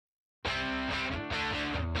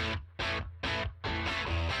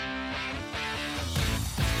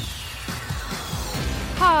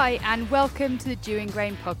Hi and welcome to the Dewing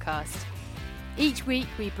Grain podcast. Each week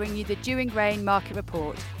we bring you the Dewing Grain market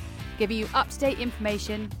report, giving you up-to-date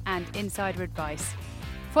information and insider advice,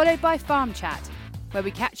 followed by Farm Chat, where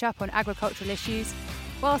we catch up on agricultural issues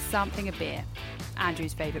while sampling a beer,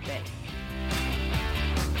 Andrew's favourite bit.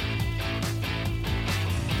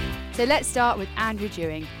 So let's start with Andrew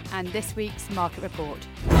Dewing and this week's market report.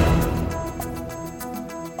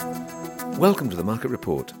 Welcome to the market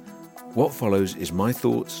report. What follows is my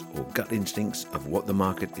thoughts or gut instincts of what the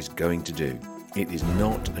market is going to do. It is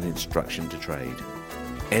not an instruction to trade.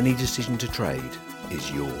 Any decision to trade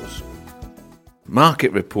is yours.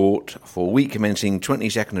 Market report for week commencing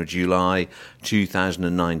 22nd of July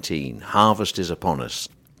 2019. Harvest is upon us.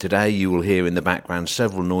 Today you will hear in the background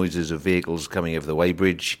several noises of vehicles coming over the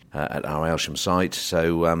weighbridge at our Aylsham site,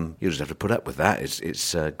 so you'll just have to put up with that.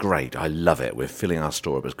 It's great. I love it. We're filling our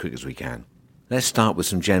store up as quick as we can. Let's start with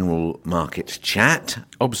some general market chat.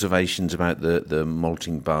 Observations about the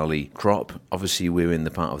malting barley crop. Obviously, we're in the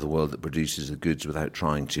part of the world that produces the goods without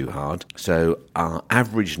trying too hard. So our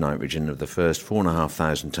average nitrogen of the first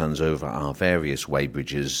 4,500 tonnes over our various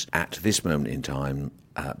weighbridges at this moment in time,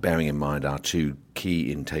 bearing in mind our two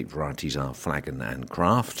key intake varieties are Flagon and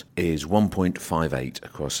Craft, is 1.58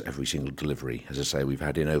 across every single delivery. As I say, we've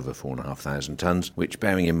had in over 4,500 tonnes, which,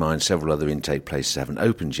 bearing in mind several other intake places haven't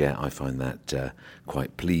opened yet, I find that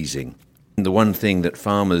quite pleasing. The one thing that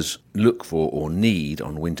farmers look for or need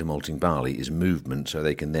on winter malting barley is movement, so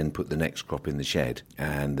they can then put the next crop in the shed.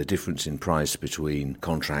 And the difference in price between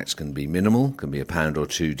contracts can be minimal, can be £1 or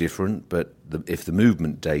 £2 different, but if the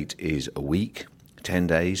movement date is a week, 10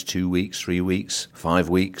 days, 2 weeks, 3 weeks, 5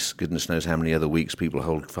 weeks, goodness knows how many other weeks people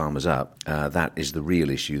hold farmers up, that is the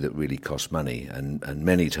real issue that really costs money. And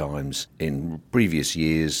many times in previous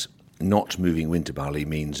years, not moving winter barley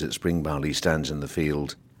means that spring barley stands in the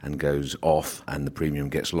field and goes off and the premium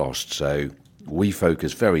gets lost. So we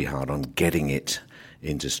focus very hard on getting it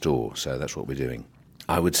into store. So that's what we're doing.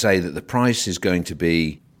 I would say that the price is going to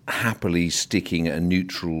be happily sticking at a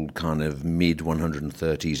neutral kind of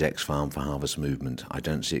mid-130s ex-farm for harvest movement. I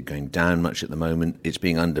don't see it going down much at the moment. It's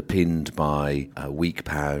being underpinned by a weak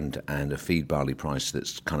pound and a feed barley price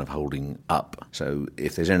that's kind of holding up. So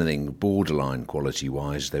if there's anything borderline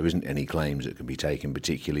quality-wise, there isn't any claims that can be taken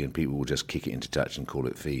particularly, and people will just kick it into touch and call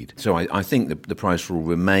it feed. So I think the price will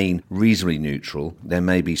remain reasonably neutral. There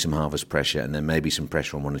may be some harvest pressure, and there may be some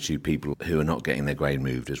pressure on one or two people who are not getting their grain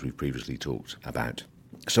moved, as we've previously talked about.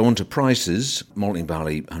 So on to prices. Malting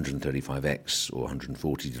barley 135x or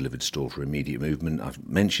 140 delivered store for immediate movement, I've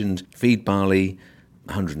mentioned. Feed barley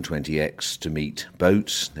 120x to meet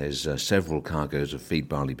boats. There's several cargoes of feed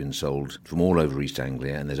barley been sold from all over East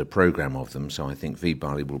Anglia, and there's a programme of them, so I think feed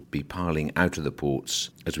barley will be piling out of the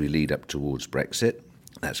ports as we lead up towards Brexit.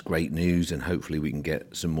 That's great news, and hopefully we can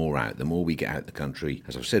get some more out. The more we get out the country,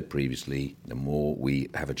 as I've said previously, the more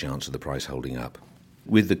we have a chance of the price holding up.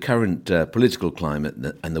 With the current political climate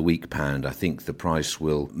and the weak pound, I think the price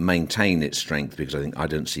will maintain its strength because I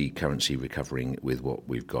don't see currency recovering with what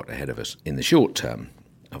we've got ahead of us in the short term.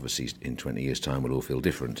 Obviously, in 20 years' time, we'll all feel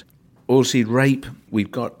different. Oilseed rape,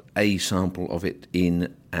 we've got a sample of it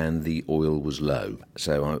in and the oil was low.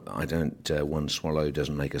 So I don't, one swallow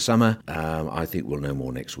doesn't make a summer. I think we'll know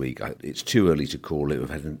more next week. It's too early to call it. We've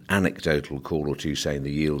had an anecdotal call or two saying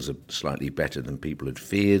the yields are slightly better than people had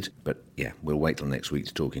feared. But yeah, we'll wait till next week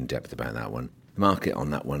to talk in depth about that one. The market on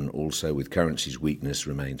that one also, with currency's weakness,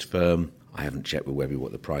 remains firm. I haven't checked with Webby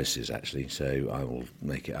what the price is actually, so I will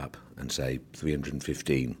make it up and say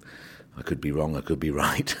 315. I could be wrong, I could be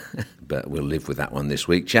right, but we'll live with that one this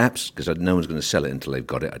week, chaps, because no one's going to sell it until they've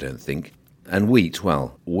got it, I don't think. And wheat,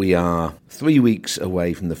 well, we are 3 weeks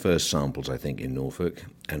away from the first samples, I think, in Norfolk,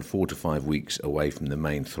 and 4 to 5 weeks away from the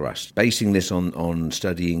main thrust. Basing this on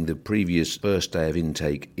studying the previous first day of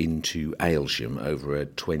intake into Aylsham over a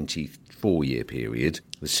 24-year period,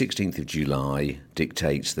 the 16th of July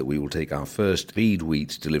dictates that we will take our first feed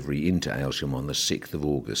wheat delivery into Aylsham on the 6th of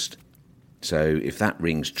August. So if that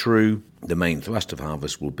rings true, the main thrust of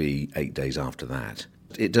harvest will be 8 days after that.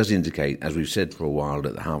 It does indicate, as we've said for a while,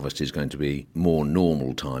 that the harvest is going to be more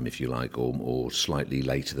normal time, if you like, or slightly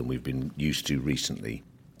later than we've been used to recently.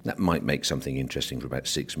 That might make something interesting for about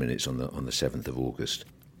 6 minutes on the 7th of August.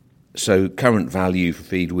 So current value for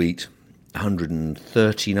feed wheat,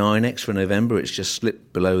 139x for November. It's just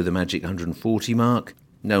slipped below the magic 140 mark.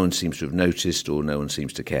 No one seems to have noticed, or no one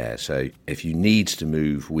seems to care. So if you need to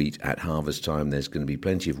move wheat at harvest time, there's going to be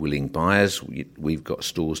plenty of willing buyers. We've got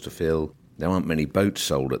stores to fill. There aren't many boats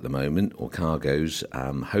sold at the moment, or cargoes.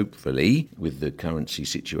 Hopefully, with the currency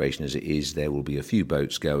situation as it is, there will be a few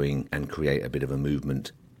boats going and create a bit of a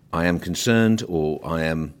movement. I am concerned, or I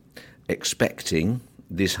am expecting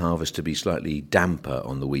this harvest to be slightly damper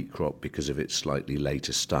on the wheat crop because of its slightly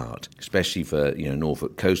later start, especially for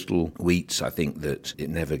Norfolk coastal wheats. I think that it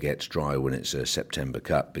never gets dry when it's a September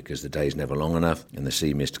cut because the day's never long enough and the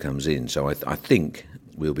sea mist comes in. So I think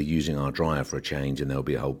we'll be using our dryer for a change, and there'll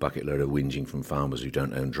be a whole bucket load of whinging from farmers who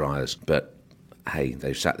don't own dryers. But hey,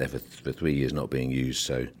 they've sat there for 3 years not being used,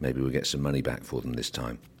 so maybe we'll get some money back for them this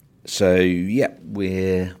time. So yeah,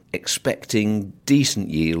 we're expecting decent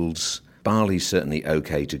yields. Barley's certainly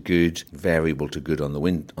okay to good, variable to good on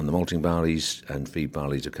the malting barleys, and feed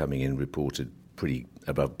barleys are coming in reported pretty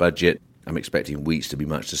above budget. I'm expecting wheats to be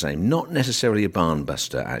much the same. Not necessarily a barn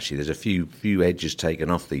buster, actually. There's a few edges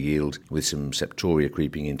taken off the yield with some septoria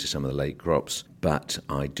creeping into some of the late crops, but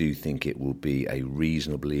I do think it will be a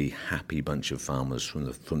reasonably happy bunch of farmers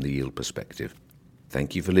from the yield perspective.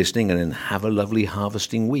 Thank you for listening, and have a lovely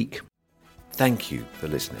harvesting week. Thank you for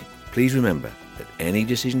listening. Please remember that any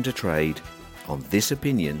decision to trade on this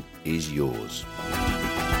opinion is yours.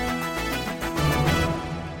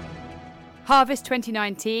 Harvest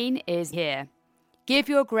 2019 is here. Give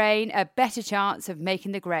your grain a better chance of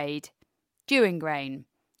making the grade. Dewing Grain,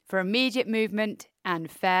 for immediate movement and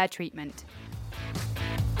fair treatment.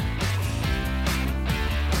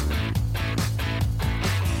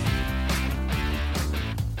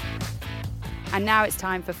 And now it's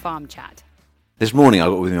time for Farm Chat. This morning I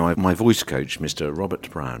got with me my voice coach, Mr. Robert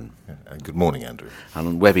Brown. Good morning, Andrew.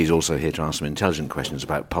 And Webby's also here to ask some intelligent questions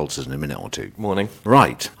about pulses in a minute or two. Morning.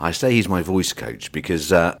 Right, I say he's my voice coach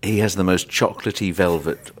because he has the most chocolatey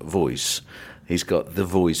velvet voice. He's got the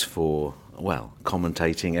voice for,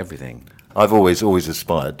 commentating everything. I've always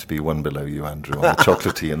aspired to be one below you, Andrew, on the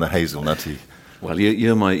chocolatey and the hazelnutty. Well,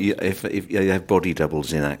 you're my. If you have body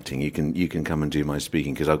doubles in acting, you can come and do my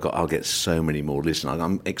speaking because I'll get so many more listeners.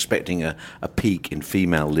 I'm expecting a peak in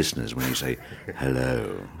female listeners when you say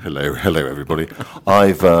hello, everybody.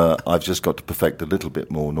 I've just got to perfect a little bit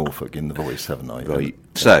more Norfolk in the voice, haven't I? Right.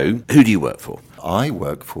 So, who do you work for? I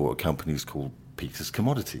work for companies called Peters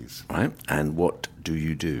Commodities. Right. And what do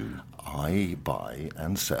you do? I buy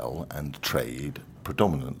and sell and trade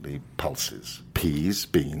predominantly pulses. Peas,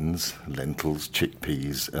 beans, lentils,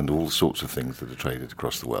 chickpeas, and all sorts of things that are traded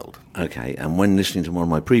across the world. Okay, and when listening to one of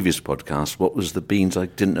my previous podcasts, what was the beans I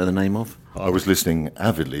didn't know the name of? I was listening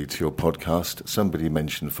avidly to your podcast. Somebody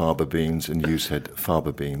mentioned faba beans, and you said,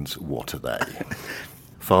 faba beans, what are they?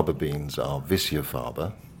 Faba beans are Vicia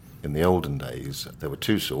faba. In the olden days, there were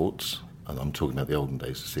two sorts, and I'm talking about the olden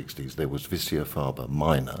days, the 60s. There was Vicia faba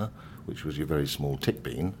minor, which was your very small tick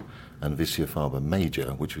bean, and Vicia faba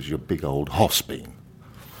major, which was your big old hoss bean.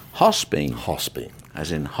 Hoss bean? Hoss bean.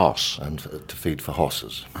 As in hoss? And to feed for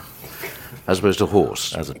hosses. As opposed to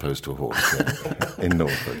horse? As opposed to a horse, yeah. In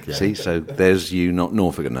Norfolk, yeah. See, so there's you not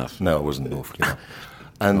Norfolk enough. No, I wasn't Norfolk enough.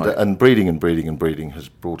 And, right. And breeding has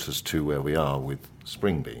brought us to where we are with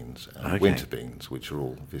spring beans and winter beans, which are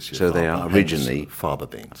all Vicia faba. So they are originally faba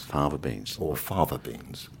beans. Faba beans. Or fava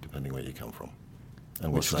beans, depending where you come from.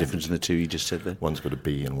 And what's the difference in the two you just said there? One's got a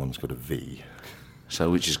B and one's got a V. So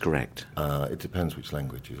which is correct? It depends which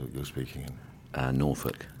language you're speaking in.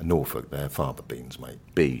 Norfolk. Norfolk, they're fava beans, mate.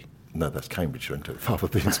 B. No, that's Cambridgeshire, isn't it? Fava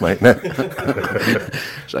beans, mate. No.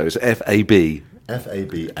 So it's F-A-B.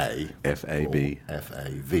 F-A-B-A. F-A-B.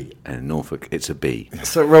 F-A-V. And Norfolk, it's a B.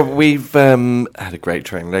 So, Rob, we've had a great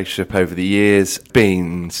trading relationship over the years.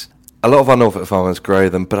 Beans. A lot of our Norfolk farmers grow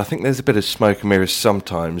them, but I think there's a bit of smoke and mirrors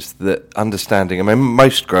sometimes that understanding. I mean,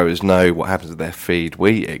 most growers know what happens with their feed.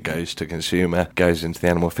 Wheat, it goes to consumer, goes into the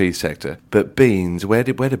animal feed sector. But beans, where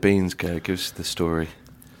do beans go? Give us the story.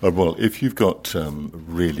 Well, if you've got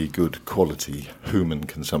really good quality human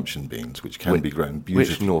consumption beans, which can be grown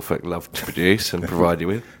beautifully... Which Norfolk love to produce and provide you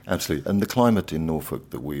with. Absolutely. And the climate in Norfolk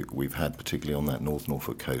that we've had, particularly on that North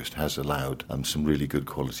Norfolk coast, has allowed some really good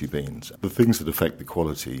quality beans. The things that affect the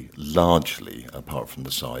quality largely, apart from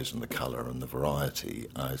the size and the colour and the variety,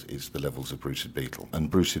 is the levels of brucid beetle. And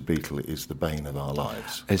brucid beetle is the bane of our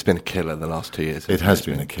lives. It's been a killer the last 2 years. It has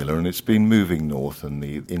been a killer, and it's been moving north, and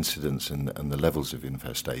the incidence and the levels of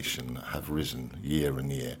infestation have risen year and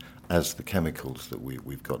year as the chemicals that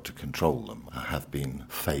we've got to control them have been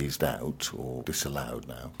phased out or disallowed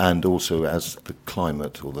now. And also as the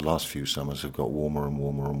climate or the last few summers have got warmer and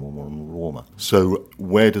warmer and warmer and warmer. So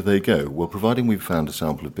where do they go? Well, providing we've found a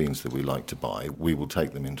sample of beans that we like to buy, we will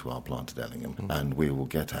take them into our plant at Ellingham and we will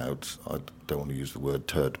get out, I don't want to use the word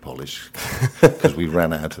turd polish because we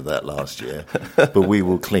ran out of that last year, but we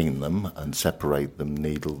will clean them and separate them,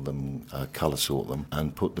 needle them, colour sort them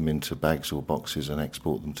and put them into bags or boxes and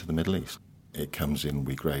export them to the Middle East. It comes in,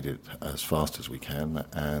 we grade it as fast as we can,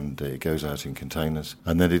 and it goes out in containers.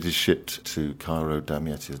 And then it is shipped to Cairo,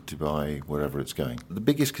 Damietta, Dubai, wherever it's going. The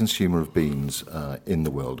biggest consumer of beans in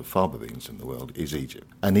the world, of faba beans in the world, is Egypt.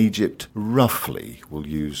 And Egypt roughly will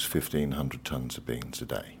use 1,500 tonnes of beans a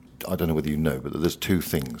day. I don't know whether you know, but there's two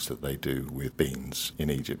things that they do with beans in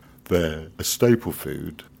Egypt. They're a staple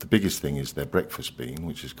food. The biggest thing is their breakfast bean,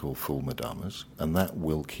 which is called full madamas, and that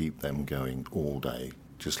will keep them going all day,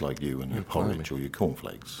 just like you and your porridge or your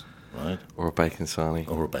cornflakes, right? Or a bacon sarnie.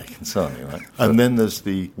 Or a bacon sarnie, right? And then there's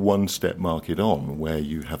the one-step market on, where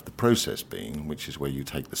you have the processed bean, which is where you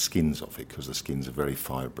take the skins off it, because the skins are very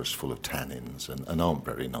fibrous, full of tannins, and aren't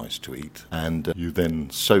very nice to eat. And you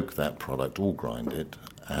then soak that product, or grind it,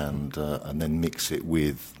 and then mix it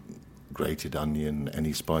with grated onion,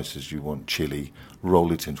 any spices you want, chili,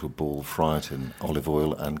 roll it into a ball, fry it in olive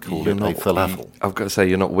oil, and call it a falafel. I've got to say,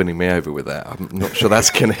 you're not winning me over with that. I'm not sure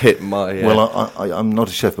that's going to hit my... Well, I'm not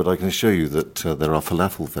a chef, but I can assure you that there are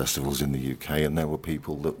falafel festivals in the UK, and there were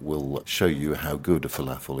people that will show you how good a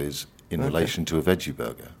falafel is in relation to a veggie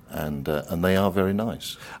burger, and they are very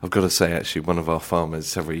nice. I've got to say, actually, one of our farmers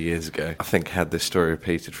several years ago, I think, had this story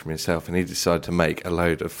repeated from himself, and he decided to make a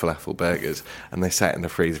load of falafel burgers, and they sat in the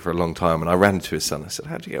freezer for a long time, and I ran to his son, I said,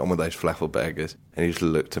 how do you get on with those falafel burgers? And he just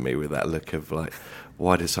looked at me with that look of like,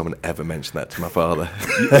 why did someone ever mention that to my father?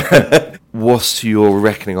 What's your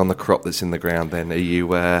reckoning on the crop that's in the ground then? Are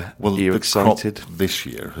you excited? Crop this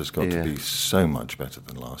year has got to be so much better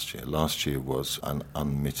than last year. Last year was an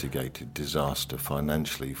unmitigated disaster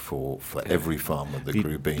financially for every farmer that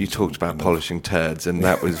grew beans. You talked about polishing turds, and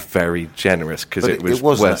that was very generous, because it was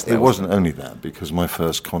worse. It wasn't only that, because my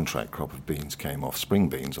first contract crop of beans came off, spring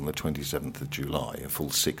beans, on the 27th of July, a full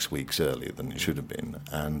 6 weeks earlier than it should have been,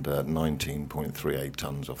 and 19.38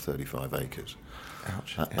 tonnes off 35 acres.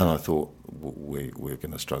 Ouch. And I thought, we're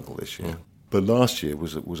going to struggle this year. But last year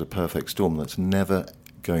was a perfect storm that's never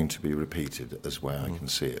going to be repeated, as way I can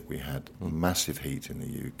see it. We had massive heat in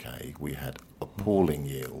the UK. We had appalling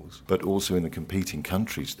yields, but also in the competing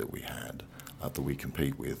countries that we had, that we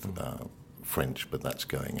compete with, French, but that's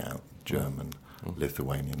going out, German,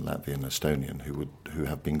 Lithuanian, Latvian, Estonian, who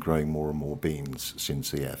have been growing more and more beans since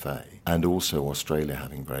the FA, and also Australia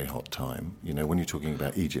having a very hot time. You know, when you're talking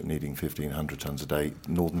about Egypt needing 1,500 tonnes a day,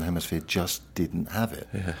 Northern Hemisphere just didn't have it,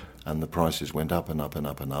 and the prices went up and up and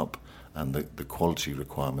up and up, and the quality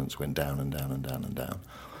requirements went down and down and down and down,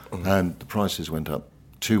 and the prices went up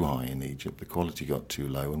too high in Egypt, the quality got too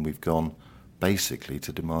low, and we've gone basically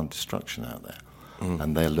to demand destruction out there.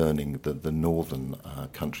 And they're learning that the northern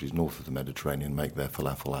countries north of the Mediterranean make their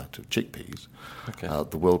falafel out of chickpeas.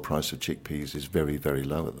 The world price of chickpeas is very, very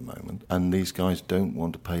low at the moment, and these guys don't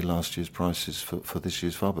want to pay last year's prices for this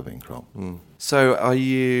year's faba bean crop. So are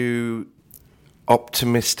you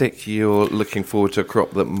optimistic? You're looking forward to a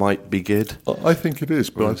crop that might be good? I think it is,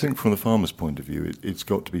 but I think from the farmer's point of view, it's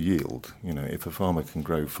got to be yield. You know, if a farmer can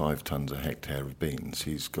grow 5 tonnes a hectare of beans,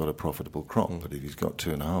 he's got a profitable crop. But if he's got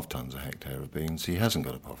 2.5 tonnes a hectare of beans, he hasn't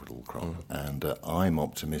got a profitable crop. And I'm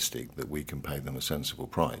optimistic that we can pay them a sensible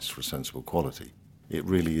price for sensible quality. It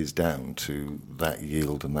really is down to that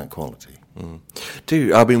yield and that quality.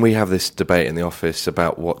 We have this debate in the office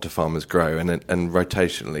about what do farmers grow, and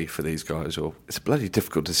rotationally for these guys, it's a bloody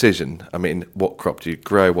difficult decision. I mean, what crop do you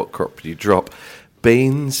grow, what crop do you drop?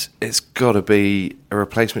 Beans, it's got to be a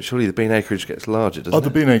replacement. Surely the bean acreage gets larger, doesn't it?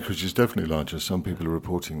 The bean acreage is definitely larger. Some people are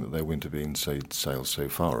reporting that their winter bean sales so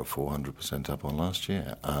far are 400% up on last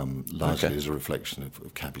year. Largely as a reflection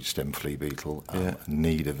of cabbage stem flea beetle,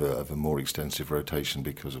 need of a more extensive rotation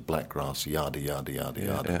because of blackgrass,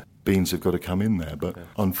 yada. Beans have got to come in there, but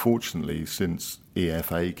unfortunately, since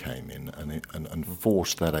EFA came in and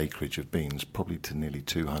forced that acreage of beans probably to nearly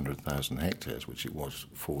 200,000 hectares, which it was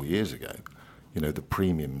 4 years ago, you know, the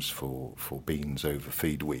premiums for beans over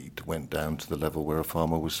feed wheat went down to the level where a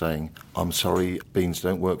farmer was saying, I'm sorry, beans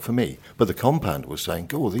don't work for me. But the compound was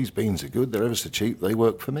saying, these beans are good, they're ever so cheap, they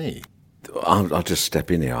work for me. I'll just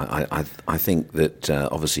step in here. I think that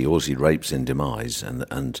obviously oilseed rape's in demise,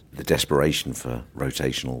 and the desperation for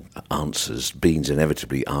rotational answers, beans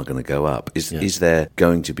inevitably are going to go up. Is there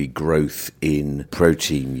going to be growth in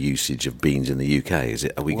protein usage of beans in the UK?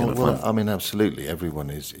 Are we going to find? I mean, absolutely. Everyone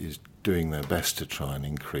is doing their best to try and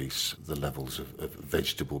increase the levels of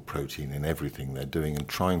vegetable protein in everything they're doing, and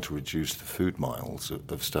trying to reduce the food miles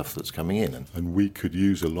of stuff that's coming in. And we could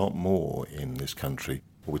use a lot more in this country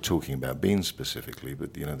We're talking about beans specifically,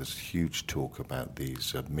 but there's huge talk about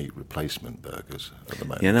these meat replacement burgers at the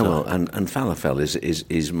moment. Yeah, no, well, and falafel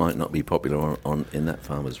is might not be popular on in that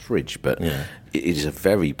farmer's fridge, but it is a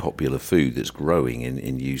very popular food that's growing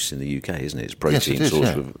in use in the UK, isn't it? It's protein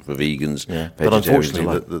source for vegans. Yeah. But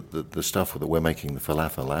unfortunately, the stuff that we're making the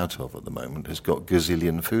falafel out of at the moment has got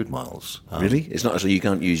gazillion food miles. Really? It's not so you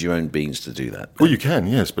can't use your own beans to do that? Well, you can,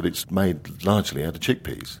 yes, but it's made largely out of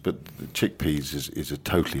chickpeas. But the chickpeas is a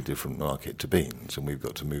totally different market to beans, and we've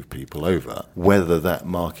got to move people over. Whether that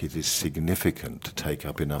market is significant to take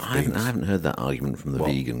up enough beans... I haven't heard that argument from the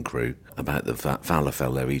vegan crew about the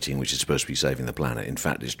falafel they're eating, which is supposed to be saving the planet. In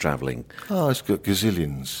fact, it's travelling... Oh, it's got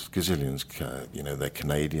gazillions. They're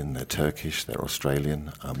Canadian, they're Turkish, they're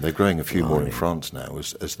Australian. They're growing a few more in France now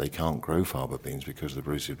as they can't grow fava beans because of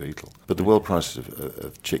the brucid beetle. But the world price of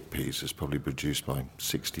chickpeas has probably reduced by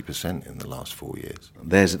 60% in the last 4 years.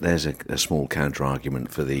 There's a small counter-argument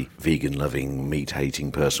for the vegan-loving,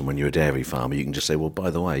 meat-hating person. When you're a dairy farmer, you can just say, well, by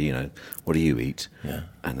the way, what do you eat? Yeah.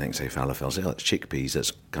 And they can say falafel. Say, that's chickpeas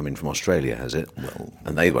that's coming from Australia, has it? Well,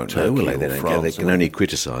 and they won't know, will they? They can only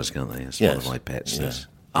criticise, can't they? That's one of my pets. Yes.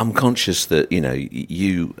 I'm conscious that,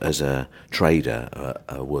 you as a trader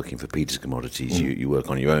are working for Peters Commodities. You work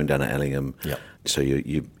on your own down at Ellingham. Yep. So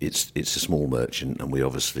it's a small merchant, and we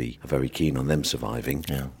obviously are very keen on them surviving.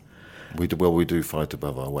 Yeah. We do fight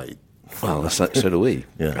above our weight. Well, so do we.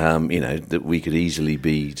 Yeah. That we could easily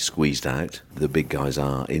be squeezed out. The big guys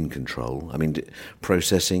are in control. I mean,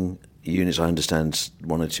 processing units, I understand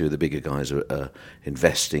one or two of the bigger guys are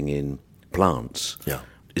investing in plants. Yeah.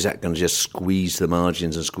 Is that going to just squeeze the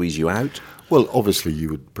margins and squeeze you out? Well, obviously you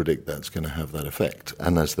would predict that's going to have that effect.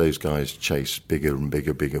 And as those guys chase bigger and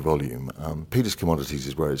bigger volume, Peters Commodities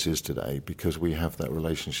is where it is today because we have that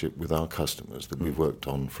relationship with our customers that we've worked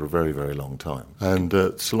on for a very, very long time. And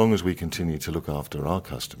so long as we continue to look after our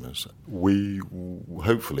customers, we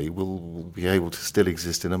hopefully will be able to still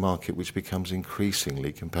exist in a market which becomes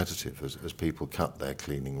increasingly competitive as people cut their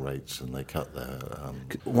cleaning rates and they cut their...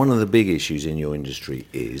 One of the big issues in your industry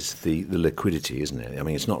is the liquidity, isn't it? I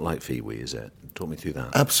mean, it's not like Fiwi, is it? Talk me through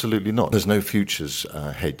that. Absolutely not. There's no futures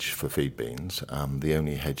hedge for feed beans. The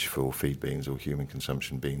only hedge for feed beans or human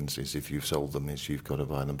consumption beans is if you've sold them, is you've got to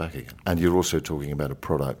buy them back again. And you're also talking about a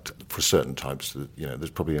product for certain types that, there's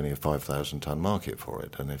probably only a 5,000 tonne market for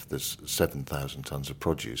it. And if there's 7,000 tonnes of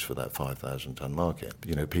produce for that 5,000 tonne market,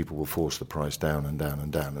 people will force the price down and down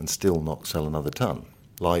and down and still not sell another tonne.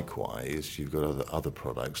 Likewise, you've got other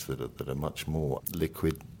products that are much more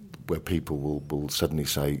liquid, where people will suddenly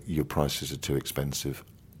say, your prices are too expensive,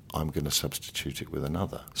 I'm going to substitute it with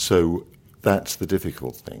another. So that's the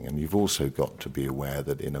difficult thing. And you've also got to be aware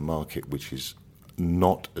that in a market which is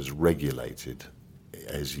not as regulated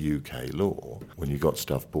as UK law, when you got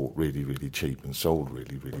stuff bought really, really cheap and sold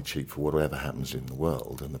really, really cheap for whatever happens in the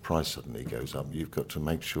world, and the price suddenly goes up, you've got to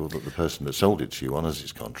make sure that the person that sold it to you honours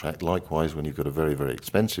his contract. Likewise, when you've got a very, very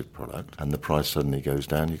expensive product and the price suddenly goes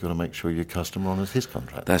down, you've got to make sure your customer honours his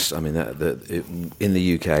contract. In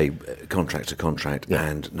the UK, contract to contract,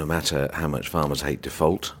 and no matter how much farmers hate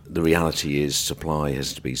default, the reality is supply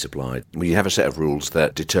has to be supplied. When you have a set of rules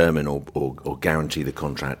that determine or guarantee the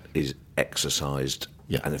contract is exercised,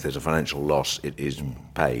 and if there's a financial loss, it is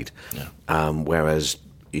paid. Whereas,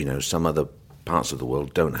 some other parts of the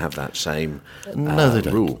world don't have that same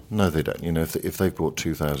rule. No, they don't. If they've bought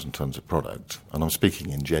 2,000 tonnes of product, and I'm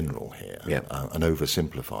speaking in general here, and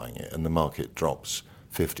oversimplifying it, and the market drops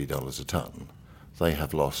 $50 a tonne, they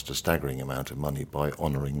have lost a staggering amount of money by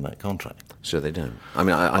honouring that contract. So they don't. I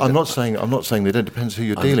mean, I'm not saying they don't. Depends who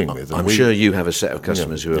you're dealing with. I'm sure you have a set of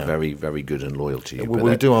customers who are very, very good and loyal to you. Well,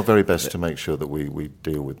 we do our very best to make sure that we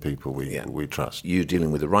deal with people we trust. You're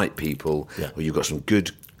dealing with the right people, or you've got some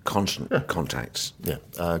good constant contacts.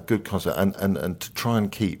 Good contact, and to try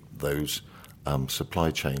and keep those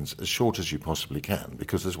supply chains as short as you possibly can,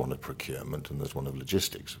 because there's one of procurement and there's one of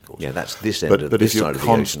logistics, of course. Yeah, that's this end of this side of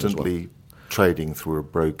the ocean as well. But if you're constantly trading through a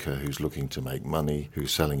broker who's looking to make money,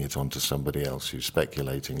 who's selling it on to somebody else, who's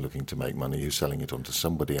speculating, looking to make money, who's selling it on to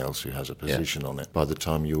somebody else who has a position on it, by the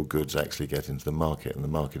time your goods actually get into the market and the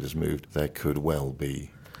market has moved, there could well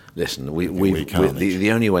be... Listen,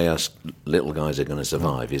 the only way us little guys are going to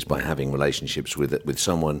survive is by having relationships with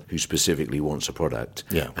someone who specifically wants a product,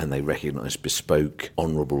 and they recognise bespoke,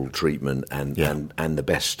 honourable treatment and the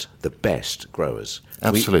best growers.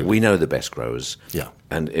 Absolutely, we know the best growers.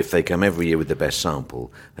 And if they come every year with the best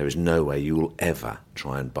sample, there is no way you will ever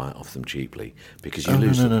try and buy it off them cheaply because you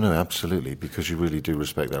lose them. No, absolutely, because you really do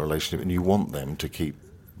respect that relationship and you want them to keep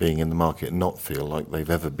being in the market and not feel like they've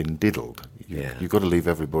ever been diddled. You've got to leave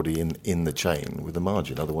everybody in the chain with a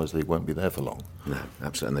margin, otherwise they won't be there for long. No,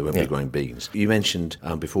 absolutely, and they won't be growing beans. You mentioned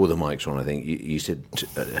before the mics were on, I think, you said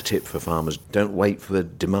a tip for farmers, don't wait for the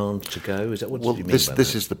demand to go. Is that what you mean by that?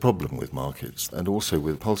 This is the problem with markets, and also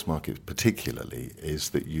with pulse markets particularly, is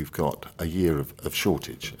that you've got a year of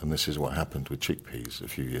shortage, and this is what happened with chickpeas a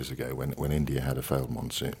few years ago when India had a failed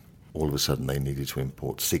monsoon. All of a sudden they needed to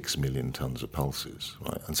import 6 million tonnes of pulses,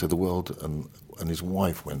 right? And so the world and his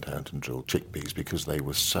wife went out and drilled chickpeas because they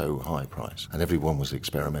were so high priced. And everyone was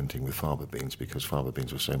experimenting with faba beans because faba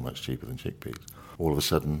beans were so much cheaper than chickpeas. All of a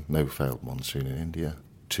sudden, no failed monsoon in India,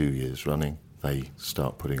 2 years running. They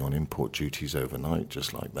start putting on import duties overnight,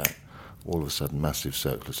 just like that. All of a sudden, massive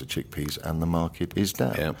surplus of chickpeas, and the market is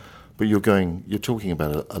down. Yeah. But you're talking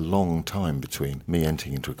about a long time between me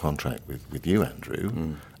entering into a contract with you,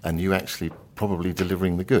 Andrew, and you actually probably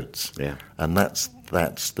delivering the goods. Yeah. And that's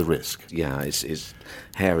the risk. Yeah, it's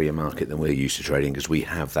hairier market than we're used to trading because we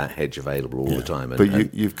have that hedge available all the time.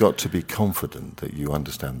 But you've got to be confident that you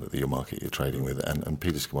understand that your market you're trading with, and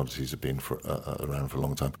Peters Commodities have been around for a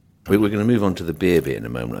long time. We're going to move on to the beer bit in a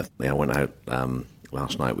moment. I went out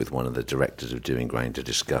last night with one of the directors of Doing Grain to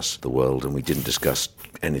discuss the world, and we didn't discuss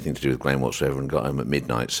anything to do with grain whatsoever and got home at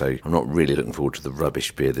midnight, so I'm not really looking forward to the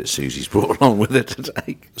rubbish beer that Susie's brought along with her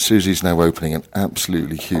today. Susie's now opening an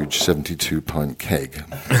absolutely huge 72-pint keg.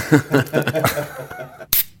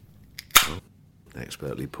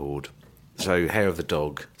 Expertly poured. So, Hair of the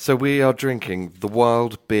Dog. So we are drinking the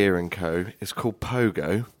Wild Beer & Co. It's called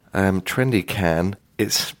Pogo. Trendy can.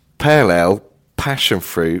 It's pale ale, passion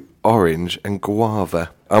fruit, orange and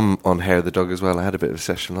guava. I'm on Hair of the Dog as well. I had a bit of a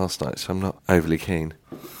session last night, so I'm not overly keen.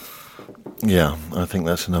 Yeah, I think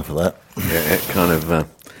that's enough of that. Yeah, it kind of...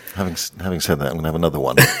 Having said that, I'm going to have another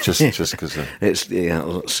one, just because... Let's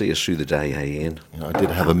see us through the day, hey, Ian. I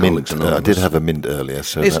did have a mint. I did have a mint earlier,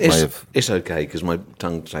 so that may have... It's okay, because my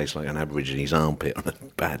tongue tastes like an Aborigines armpit on a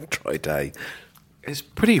bad, dry day. It's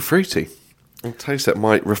pretty fruity. I'll taste that.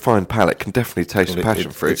 My refined palate can definitely taste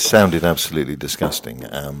passion fruit. It sounded absolutely disgusting,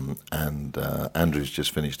 and Andrew's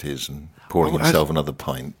just finished his and pouring himself another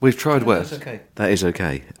pint. We've tried worse. That's okay. That is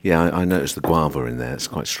okay. Yeah, I noticed the guava in there. It's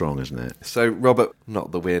quite strong, isn't it? So, Robert,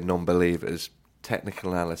 not that we're non-believers,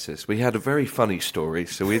 technical analysis. We had a very funny story,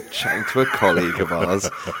 so we're chatting to a colleague of ours.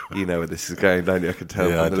 You know where this is going, don't you? I can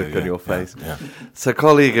tell by the look on your face. Yeah. So, a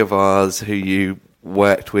colleague of ours who you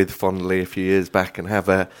worked with fondly a few years back and have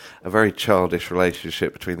a very childish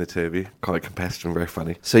relationship between the two of you, quite competitive and very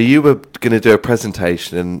funny. So you were going to do a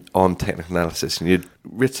presentation on technical analysis, and you'd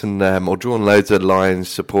written or drawn loads of lines,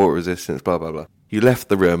 support, resistance, blah, blah, blah. You left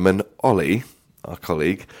the room, and Ollie, our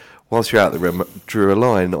colleague, whilst you're out of the room, drew a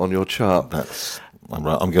line on your chart. I'm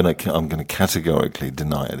right. I'm going to categorically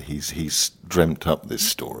deny it. He's dreamt up this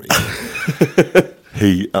story.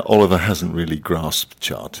 Oliver hasn't really grasped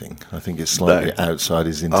charting. I think it's slightly outside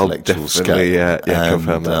his intellectual scale.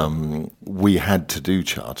 Confirm that. We had to do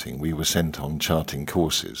charting. We were sent on charting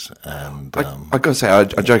courses, and I've got to say, I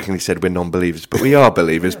jokingly said we're non-believers, but we are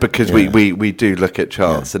believers because we do look at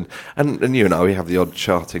charts, and you and I, we have the odd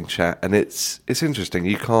charting chat, and it's interesting.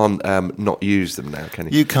 You can't not use them now, can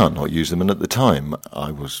you? You can't not use them. And at the time,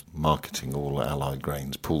 I was marketing all Allied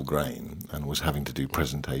Grains, Pool Grain, and was having to do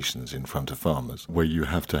presentations in front of farmers where you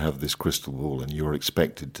have to have this crystal ball and you're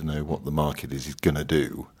expected to know what the market is going to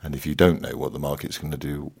do. And if you don't know what the market's going to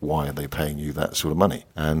do, why are they paying you that sort of money?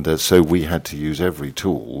 And so we had to use every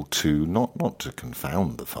tool to not to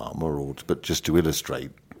confound the farmer, but just to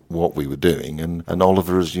illustrate what we were doing. And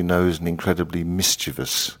Oliver, as you know, is an incredibly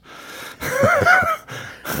mischievous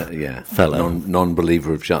fellow.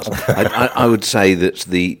 Non-believer of charts. I would say that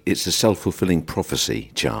it's a self-fulfilling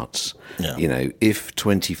prophecy, charts. Yeah. You know, if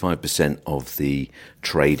 25% of the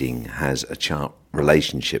trading has a chart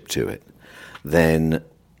relationship to it, then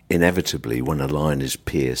inevitably when a line is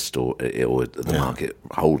pierced or the market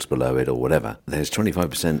holds below it or whatever, there's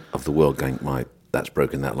 25% of the world going, that's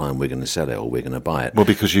broken that line, we're going to sell it or we're going to buy it. Well,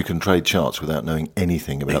 because you can trade charts without knowing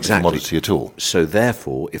anything about the commodity at all. So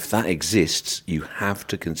therefore, if that exists, you have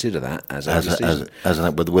to consider that as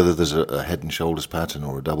whether there's a head and shoulders pattern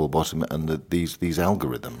or a double bottom, and these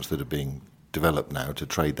algorithms that are being developed now to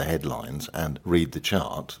trade the headlines and read the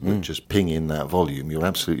chart that just ping in that volume. You're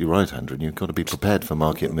absolutely right, Andrew, and you've got to be prepared for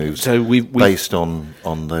market moves based on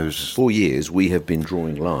those. For years, we have been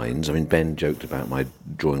drawing lines. I mean, Ben joked about my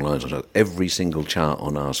drawing lines on it. Every single chart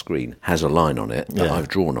on our screen has a line on it that I've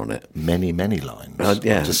drawn on it. Many, many lines.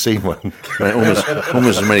 Yeah. I've just seen one.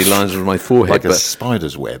 almost as many lines as my forehead. Like a but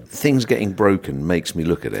spider's web. things getting broken makes me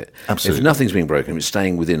look at it. Absolutely. If nothing's being broken, if it's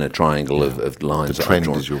staying within a triangle of lines. The trend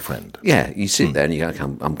is your friend. Yeah, you sit there and you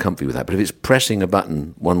go, I'm comfy with that. But if it's pressing a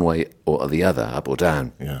button one way or the other, up or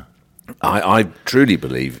down, Yeah. I truly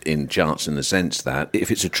believe in charts in the sense that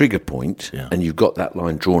if it's a trigger point and you've got that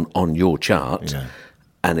line drawn on your chart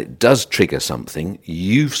and it does trigger something,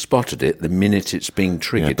 you've spotted it the minute it's being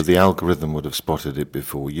triggered. Yeah, but the algorithm would have spotted it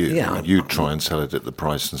before you. Yeah. You'd try and sell it at the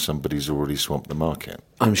price and somebody's already swamped the market.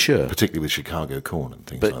 I'm sure. Particularly with Chicago corn and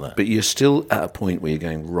things like that. But you're still at a point where you're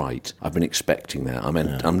going, right, I've been expecting that.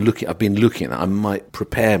 I've been looking at that. I might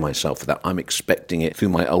prepare myself for that. I'm expecting it through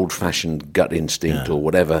my old-fashioned gut instinct or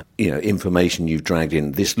whatever, information you've dragged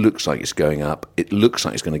in. This looks like it's going up. It looks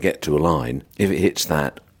like it's going to get to a line. If it hits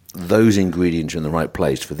that, those ingredients are in the right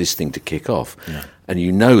place for this thing to kick off. Yeah. And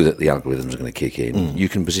you know that the algorithms are going to kick in. You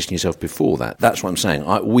can position yourself before that. That's what I'm saying.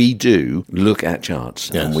 We do look at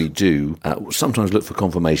charts, and we do sometimes look for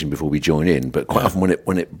confirmation before we join in. But quite often,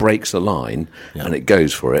 when it breaks the line and it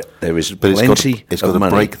goes for it, there is plenty it's of got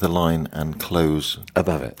money to break the line and close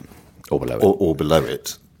above it or below it, or below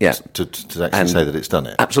it. Yeah, to actually say that it's done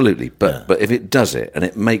it. Absolutely. But if it does it and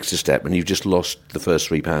it makes a step, and you've just lost the first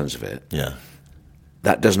 £3 of it,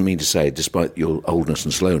 that doesn't mean to say, despite your oldness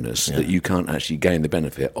and slowness, that you can't actually gain the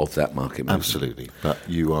benefit of that market movement. Absolutely. But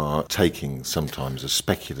you are taking sometimes a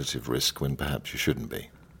speculative risk when perhaps you shouldn't be.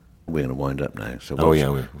 We're going to wind up now. So we're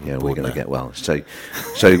going to get well. So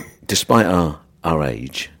despite our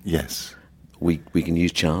age, yes, we can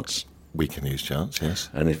use charts. We can use charts, yes.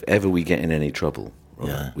 And if ever we get in any trouble,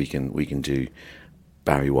 we can do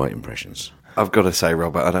Barry White impressions. I've got to say,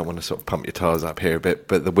 Robert, I don't want to sort of pump your tyres up here a bit,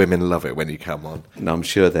 but the women love it when you come on. No, I'm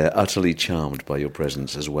sure they're utterly charmed by your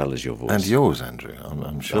presence as well as your voice. And yours, Andrew,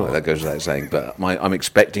 I'm sure. Oh, that goes without saying. But I'm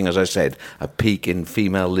expecting, as I said, a peak in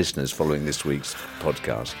female listeners following this week's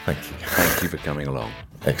podcast. Thank you. Thank you for coming along.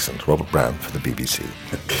 Excellent. Robert Brown for the BBC.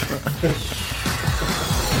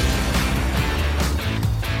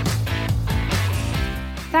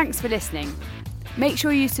 Thanks for listening. Make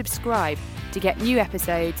sure you subscribe to get new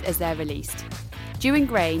episodes as they're released. Dewing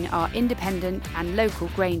Grain are independent and local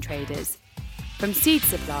grain traders. From seed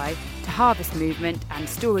supply to harvest movement and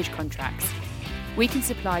storage contracts, we can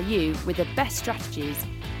supply you with the best strategies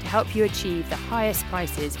to help you achieve the highest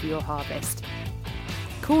prices for your harvest.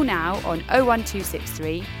 Call now on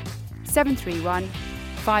 01263 731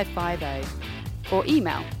 550 or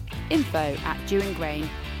email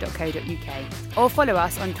info@dewinggrain.co.uk or follow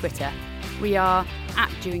us on Twitter. We are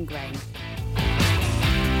 @DewingGrain.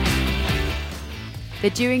 The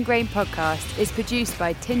Dewing Grain podcast is produced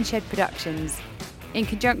by Tin Shed Productions in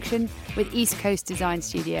conjunction with East Coast Design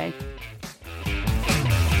Studio.